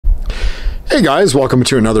Hey guys, welcome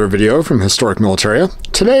to another video from Historic Militaria.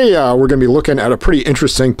 Today we're going to be looking at a pretty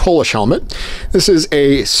interesting Polish helmet. This is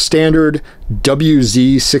a standard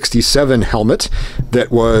WZ67 helmet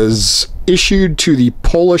that was issued to the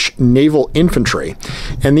Polish Naval Infantry.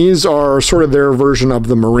 And these are sort of their version of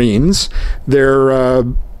the Marines. They're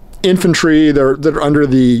infantry, they're under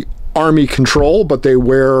the Army control, but they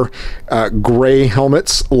wear gray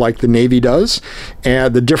helmets like the Navy does.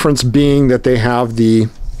 And the difference being that they have the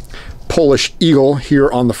Polish eagle here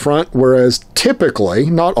on the front, whereas typically,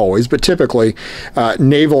 not always, but typically,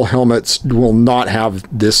 naval helmets will not have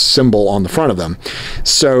this symbol on the front of them.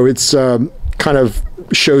 So it's kind of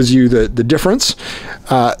shows you the difference.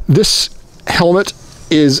 This helmet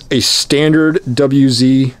is a standard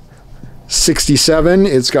WZ67.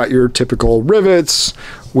 It's got your typical rivets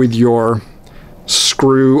with your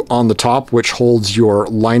screw on the top, which holds your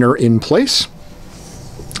liner in place.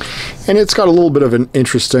 And it's got a little bit of an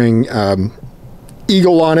interesting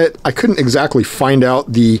eagle on it. I couldn't exactly find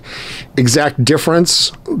out the exact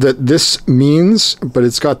difference that this means, but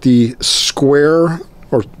it's got the square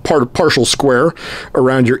or partial square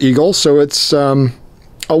around your eagle. So it's a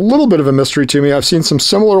little bit of a mystery to me. I've seen some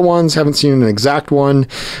similar ones, haven't seen an exact one.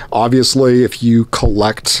 Obviously, if you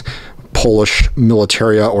collect Polish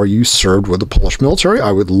militaria or you served with the Polish military,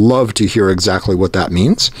 I would love to hear exactly what that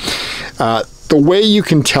means. The way you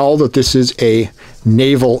can tell that this is a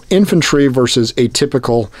naval infantry versus a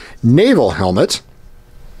typical naval helmet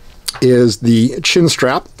is the chin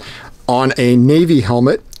strap. On a Navy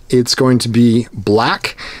helmet, it's going to be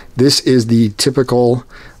black. This is the typical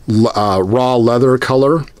raw leather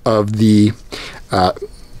color of the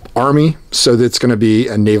Army, so that's going to be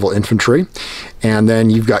a naval infantry. And then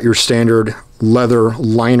you've got your standard leather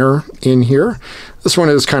liner in here. This one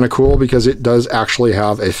is kind of cool because it does actually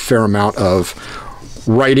have a fair amount of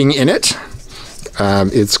writing in it.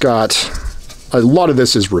 It's got a lot of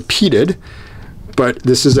this is repeated, but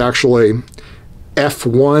this is actually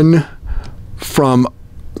F1 from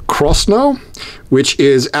Krosno, which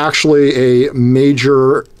is actually a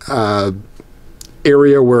major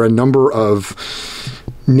area where a number of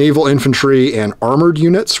naval infantry and armored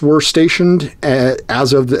units were stationed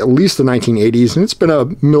as of at least the 1980s, and it's been a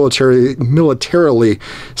militarily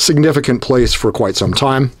significant place for quite some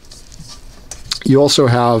time. You also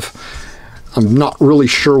have, I'm not really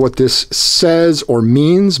sure what this says or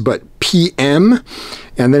means, but PM,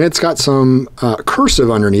 and then it's got some cursive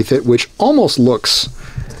underneath it, which almost looks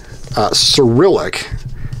Cyrillic.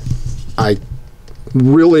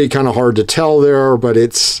 Really kind of hard to tell there, but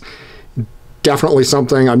it's definitely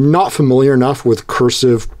something. I'm not familiar enough with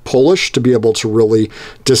cursive Polish to be able to really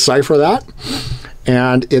decipher that.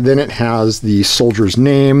 And then it has the soldier's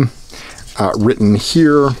name written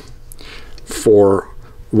here for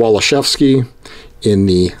Wałaszewski in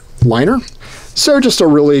the liner. So just a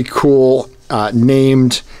really cool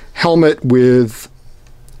named helmet with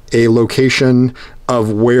a location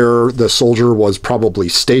of where the soldier was probably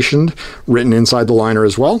stationed written inside the liner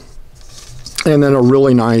as well. And then a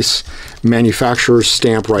really nice manufacturer's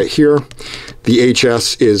stamp right here. The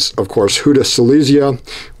HS is, of course, Huta Silesia,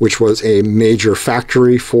 which was a major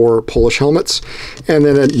factory for Polish helmets. And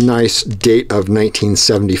then a nice date of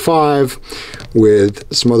 1975 with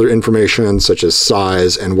some other information such as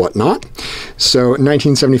size and whatnot. So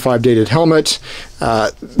 1975 dated helmet.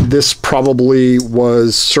 This probably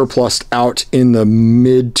was surplused out in the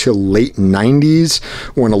mid to late 90s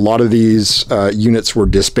when a lot of these units were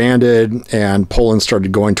disbanded and Poland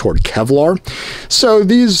started going toward Kevlar. So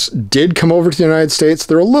these did come over to the United States.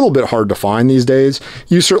 They're a little bit hard to find these days.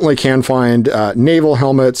 You certainly can find naval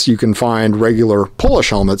helmets. You can find regular Polish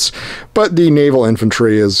helmets, but the naval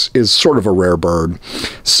infantry is sort of a rare bird.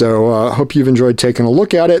 So I hope you've enjoyed taking a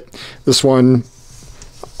look at it. This one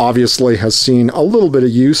obviously has seen a little bit of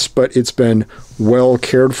use, but it's been well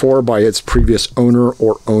cared for by its previous owner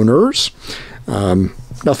or owners.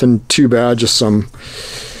 Nothing too bad, just some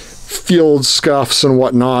field scuffs and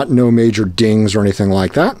whatnot, no major dings or anything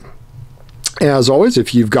like that. As always,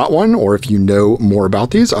 if you've got one or if you know more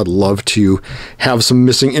about these, I'd love to have some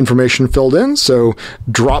missing information filled in. So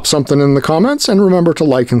drop something in the comments and remember to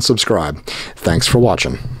like and subscribe. Thanks for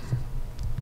watching.